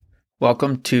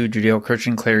Welcome to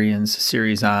Judeo-Christian Clarion's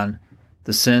series on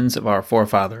the sins of our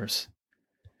forefathers.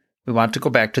 We want to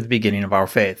go back to the beginning of our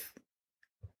faith.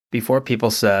 Before people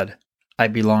said, I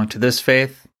belong to this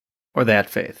faith or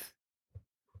that faith.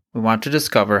 We want to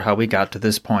discover how we got to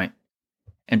this point.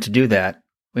 And to do that,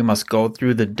 we must go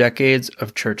through the decades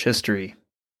of church history.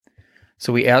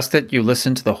 So we ask that you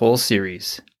listen to the whole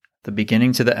series, the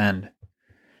beginning to the end.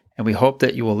 And we hope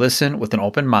that you will listen with an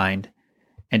open mind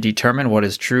and determine what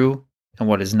is true and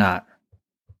what is not.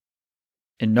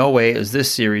 In no way is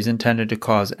this series intended to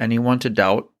cause anyone to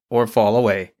doubt or fall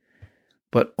away,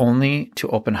 but only to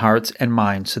open hearts and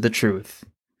minds to the truth.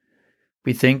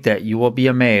 We think that you will be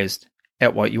amazed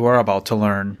at what you are about to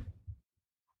learn.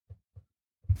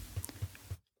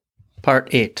 Part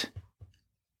 8.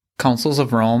 Councils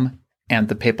of Rome and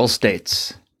the Papal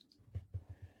States.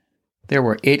 There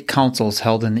were 8 councils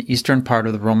held in the eastern part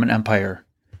of the Roman Empire,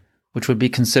 which would be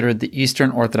considered the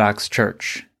Eastern Orthodox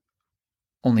Church,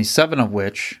 only 7 of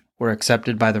which were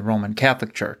accepted by the Roman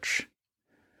Catholic Church.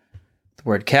 The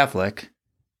word Catholic,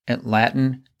 in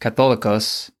Latin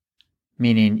Catholicus,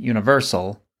 meaning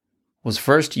universal, was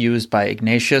first used by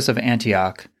Ignatius of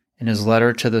Antioch in his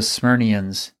letter to the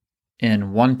Smyrnians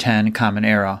in 110 Common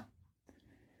Era.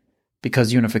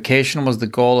 Because unification was the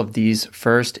goal of these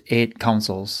first 8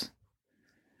 councils,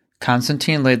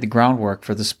 Constantine laid the groundwork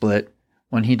for the split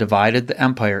when he divided the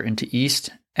empire into East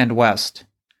and West,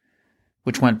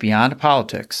 which went beyond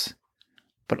politics,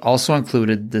 but also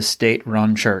included the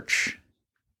state-run church.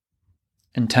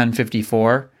 In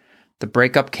 1054, the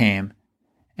breakup came,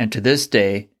 and to this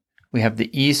day, we have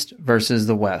the East versus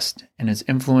the West and its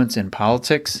influence in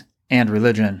politics and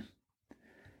religion.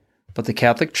 But the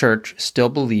Catholic Church still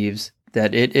believes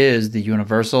that it is the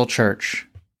universal church,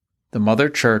 the mother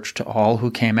church to all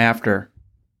who came after.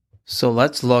 So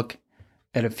let's look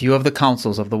at a few of the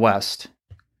councils of the West.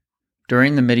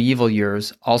 During the medieval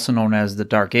years, also known as the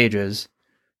Dark Ages,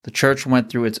 the church went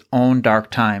through its own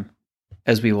dark time,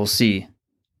 as we will see.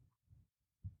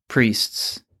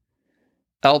 Priests.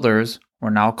 Elders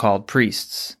were now called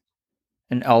priests.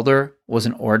 An elder was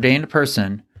an ordained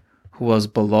person who was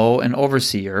below an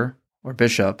overseer, or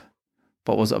bishop,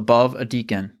 but was above a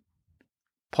deacon.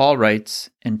 Paul writes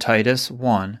in Titus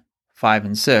 1:5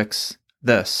 and 6,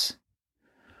 this,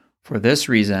 For this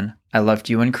reason I left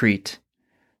you in Crete,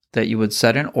 that you would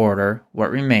set in order what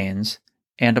remains,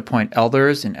 and appoint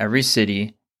elders in every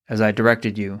city, as I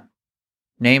directed you.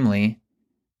 Namely,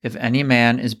 if any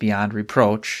man is beyond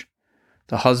reproach,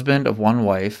 the husband of one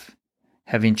wife,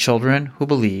 having children who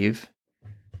believe,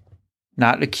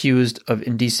 not accused of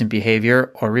indecent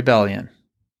behavior or rebellion.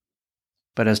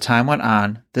 But as time went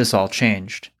on, this all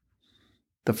changed.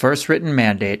 The first written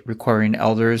mandate requiring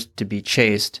elders to be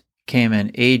chaste came in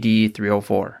AD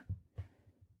 304.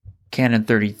 Canon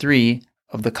 33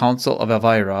 of the Council of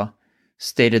Elvira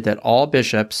stated that all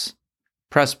bishops,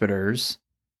 presbyters,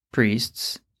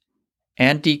 priests,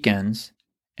 and deacons,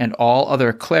 and all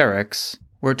other clerics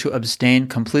were to abstain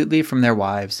completely from their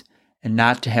wives and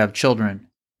not to have children.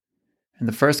 In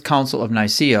the First Council of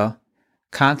Nicaea,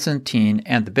 Constantine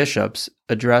and the bishops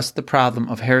addressed the problem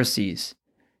of heresies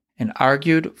and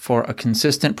argued for a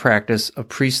consistent practice of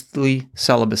priestly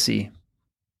celibacy.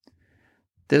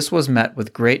 This was met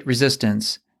with great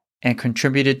resistance and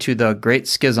contributed to the Great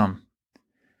Schism.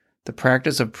 The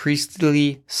practice of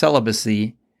priestly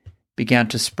celibacy began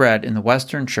to spread in the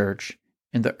Western Church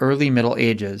in the early Middle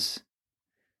Ages.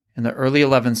 In the early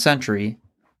 11th century,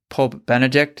 Pope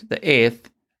Benedict VIII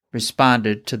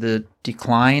responded to the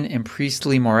decline in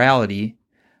priestly morality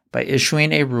by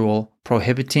issuing a rule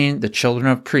prohibiting the children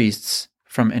of priests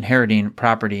from inheriting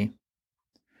property.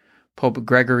 Pope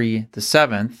Gregory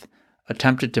VII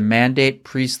attempted to mandate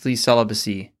priestly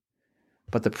celibacy,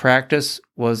 but the practice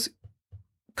was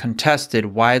contested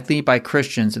widely by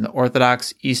Christians in the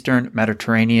Orthodox Eastern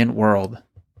Mediterranean world.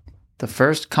 The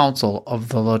First Council of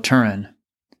the Lateran.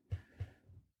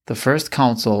 The First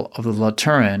Council of the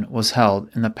Lateran was held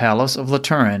in the Palace of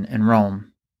Lateran in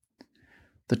Rome.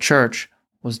 The Church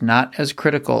was not as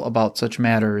critical about such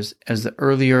matters as the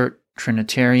earlier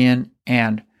Trinitarian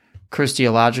and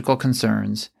Christological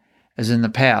concerns as in the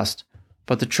past,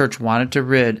 but the Church wanted to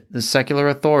rid the secular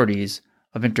authorities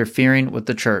of interfering with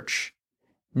the Church,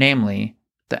 namely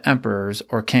the emperors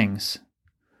or kings.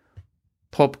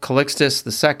 Pope Calixtus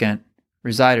II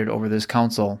presided over this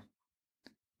council.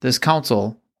 This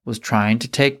council was trying to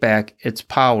take back its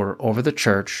power over the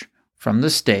Church from the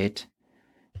state,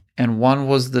 and one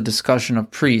was the discussion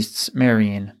of priests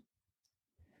marrying.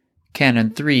 Canon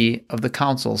 3 of the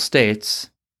Council states,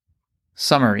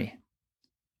 Summary: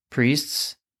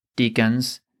 Priests,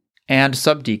 deacons, and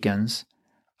subdeacons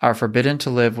are forbidden to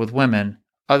live with women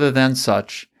other than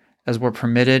such as were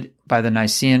permitted by the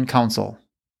Nicene Council.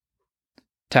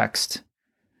 Text: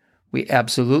 We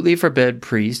absolutely forbid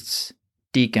priests,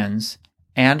 deacons,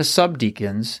 and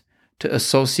subdeacons to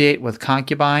associate with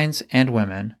concubines and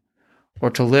women, or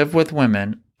to live with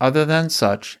women other than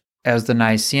such as the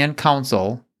Nicene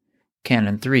Council,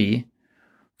 Canon 3,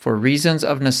 for reasons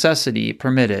of necessity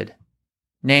permitted,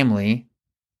 namely,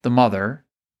 the mother,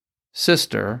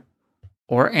 sister,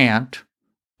 or aunt,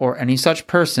 or any such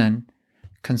person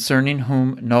concerning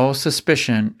whom no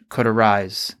suspicion could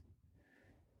arise.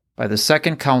 By the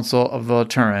Second Council of the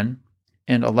Lateran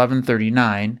in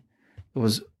 1139, it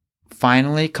was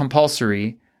finally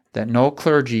compulsory that no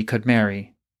clergy could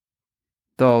marry,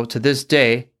 though to this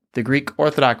day the Greek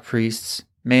Orthodox priests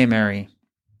may marry.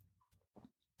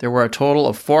 There were a total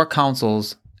of 4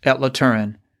 councils at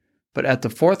Lateran, but at the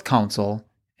 4th council,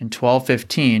 in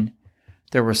 1215,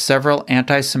 there were several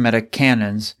anti-Semitic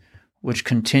canons which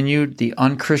continued the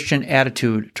unchristian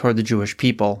attitude toward the Jewish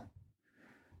people.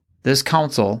 This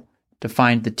council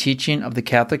defined the teaching of the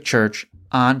Catholic Church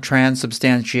on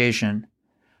transubstantiation,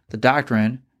 the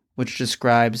doctrine which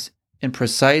describes in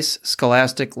precise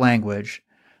scholastic language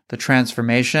the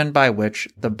transformation by which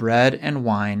the bread and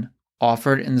wine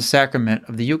offered in the sacrament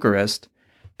of the Eucharist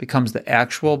becomes the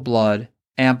actual blood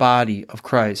and body of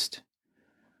Christ.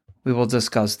 We will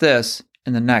discuss this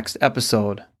in the next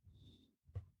episode.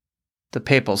 The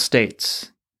Papal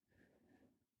States.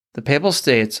 The Papal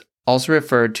States, also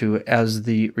referred to as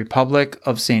the Republic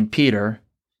of St. Peter,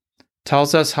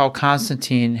 tells us how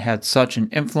Constantine had such an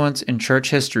influence in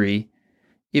church history,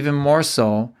 even more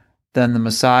so than the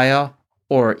Messiah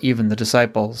or even the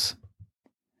disciples.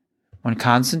 When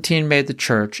Constantine made the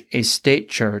church a state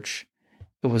church,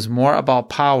 it was more about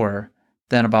power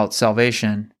than about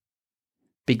salvation.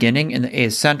 Beginning in the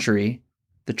 8th century,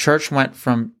 the church went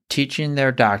from teaching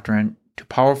their doctrine to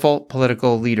powerful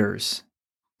political leaders.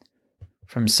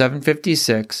 From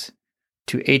 756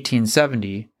 to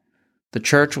 1870, the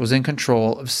church was in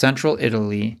control of central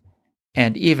Italy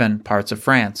and even parts of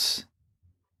France.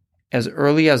 As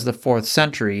early as the 4th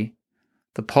century,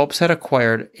 the popes had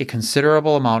acquired a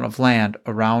considerable amount of land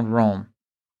around Rome.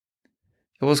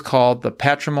 It was called the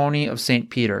Patrimony of St.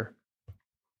 Peter.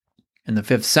 In the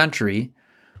 5th century,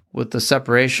 with the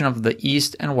separation of the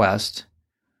East and West,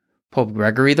 Pope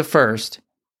Gregory I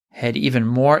had even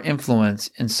more influence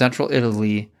in central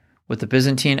Italy with the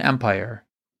Byzantine Empire,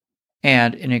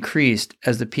 and it increased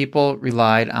as the people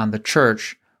relied on the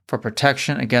Church for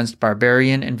protection against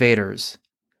barbarian invaders,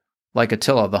 like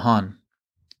Attila the Hun.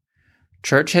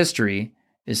 Church history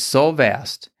is so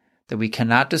vast that we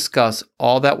cannot discuss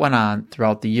all that went on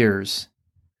throughout the years.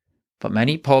 But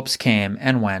many popes came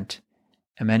and went,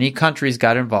 and many countries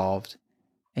got involved,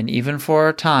 and even for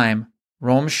a time,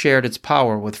 Rome shared its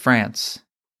power with France.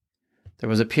 There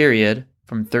was a period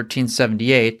from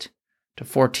 1378 to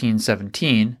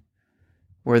 1417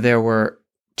 where there were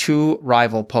 2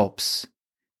 rival popes,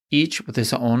 each with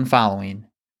his own following,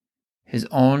 his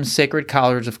own sacred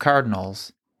college of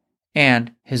cardinals,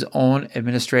 and his own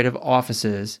administrative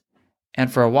offices,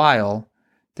 and for a while,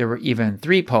 there were even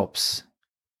 3 popes.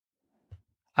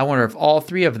 I wonder if all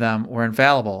 3 of them were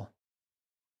infallible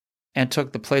and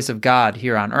took the place of God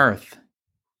here on earth.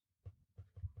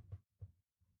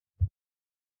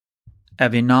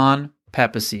 Avignon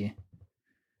Papacy.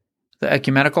 The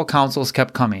ecumenical councils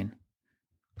kept coming.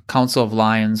 Council of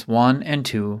Lyons I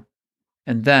and II,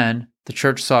 and then the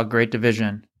church saw great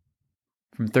division.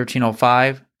 From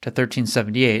 1305 to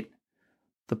 1378,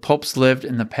 the popes lived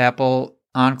in the papal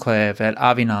enclave at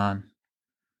Avignon,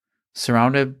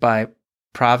 surrounded by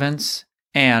Provence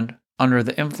and under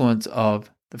the influence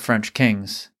of the French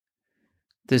kings.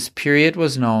 This period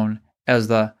was known as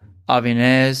the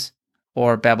Avignonese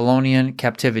or Babylonian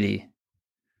captivity.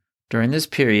 During this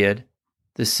period,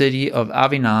 the city of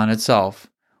Avignon itself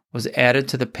was added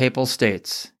to the Papal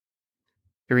States.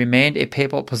 It remained a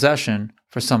papal possession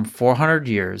for some 400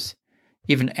 years,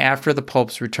 even after the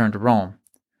popes returned to Rome,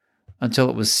 until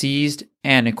it was seized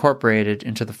and incorporated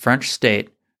into the French state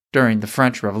during the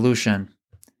French Revolution.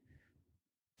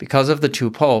 Because of the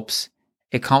 2 popes,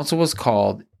 a council was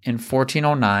called in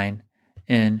 1409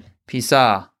 in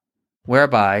Pisa,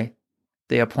 whereby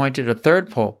they appointed a 3rd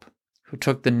pope who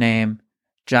took the name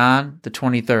John the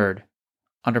 23rd,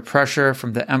 under pressure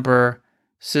from the Emperor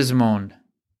Sigismund.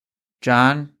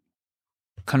 John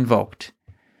convoked.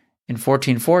 In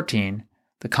 1414,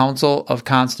 the Council of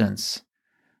Constance,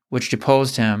 which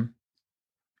deposed him,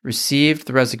 received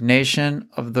the resignation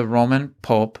of the Roman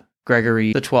Pope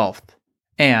Gregory XII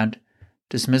and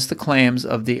dismissed the claims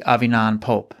of the Avignon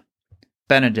Pope,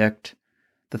 Benedict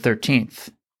XIII.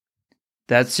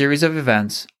 That series of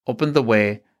events opened the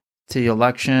way to the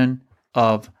election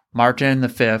of Martin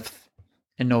V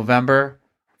in November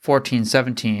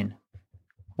 1417,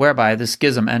 whereby the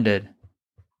schism ended.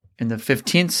 In the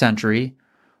 15th century,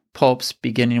 popes,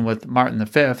 beginning with Martin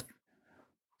V,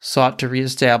 sought to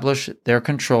reestablish their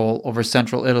control over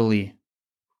central Italy.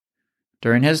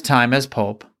 During his time as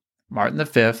pope, Martin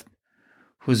V,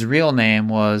 whose real name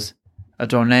was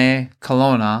Adone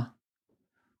Colonna,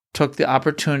 took the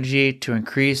opportunity to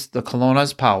increase the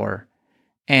Colonna's power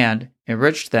and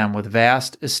enriched them with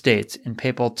vast estates in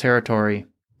papal territory.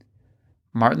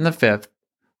 Martin V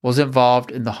was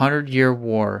involved in the 100-Year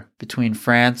War between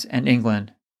France and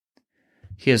England.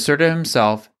 He asserted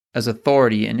himself as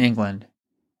authority in England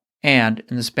and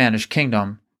in the Spanish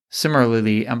kingdom,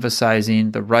 similarly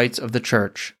emphasizing the rights of the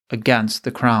church against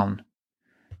the crown.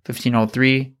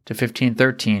 1503 to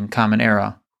 1513 Common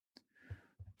Era.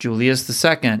 Julius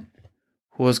II,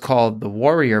 who was called the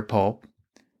Warrior Pope,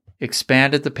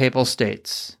 expanded the Papal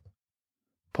States.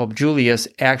 Pope Julius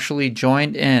actually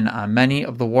joined in on many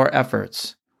of the war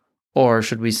efforts, or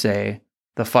should we say,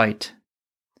 the fight.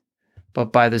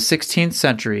 But by the 16th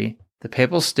century, the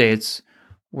Papal States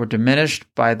were diminished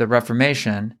by the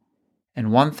Reformation,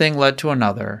 and one thing led to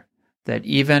another, that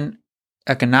even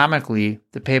economically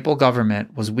the papal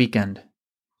government was weakened.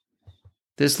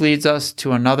 This leads us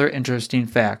to another interesting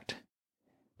fact.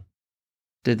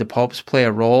 Did the popes play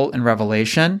a role in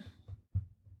Revelation?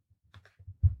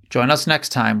 Join us next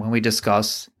time when we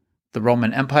discuss the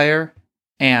Roman Empire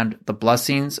and the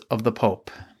blessings of the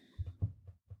Pope.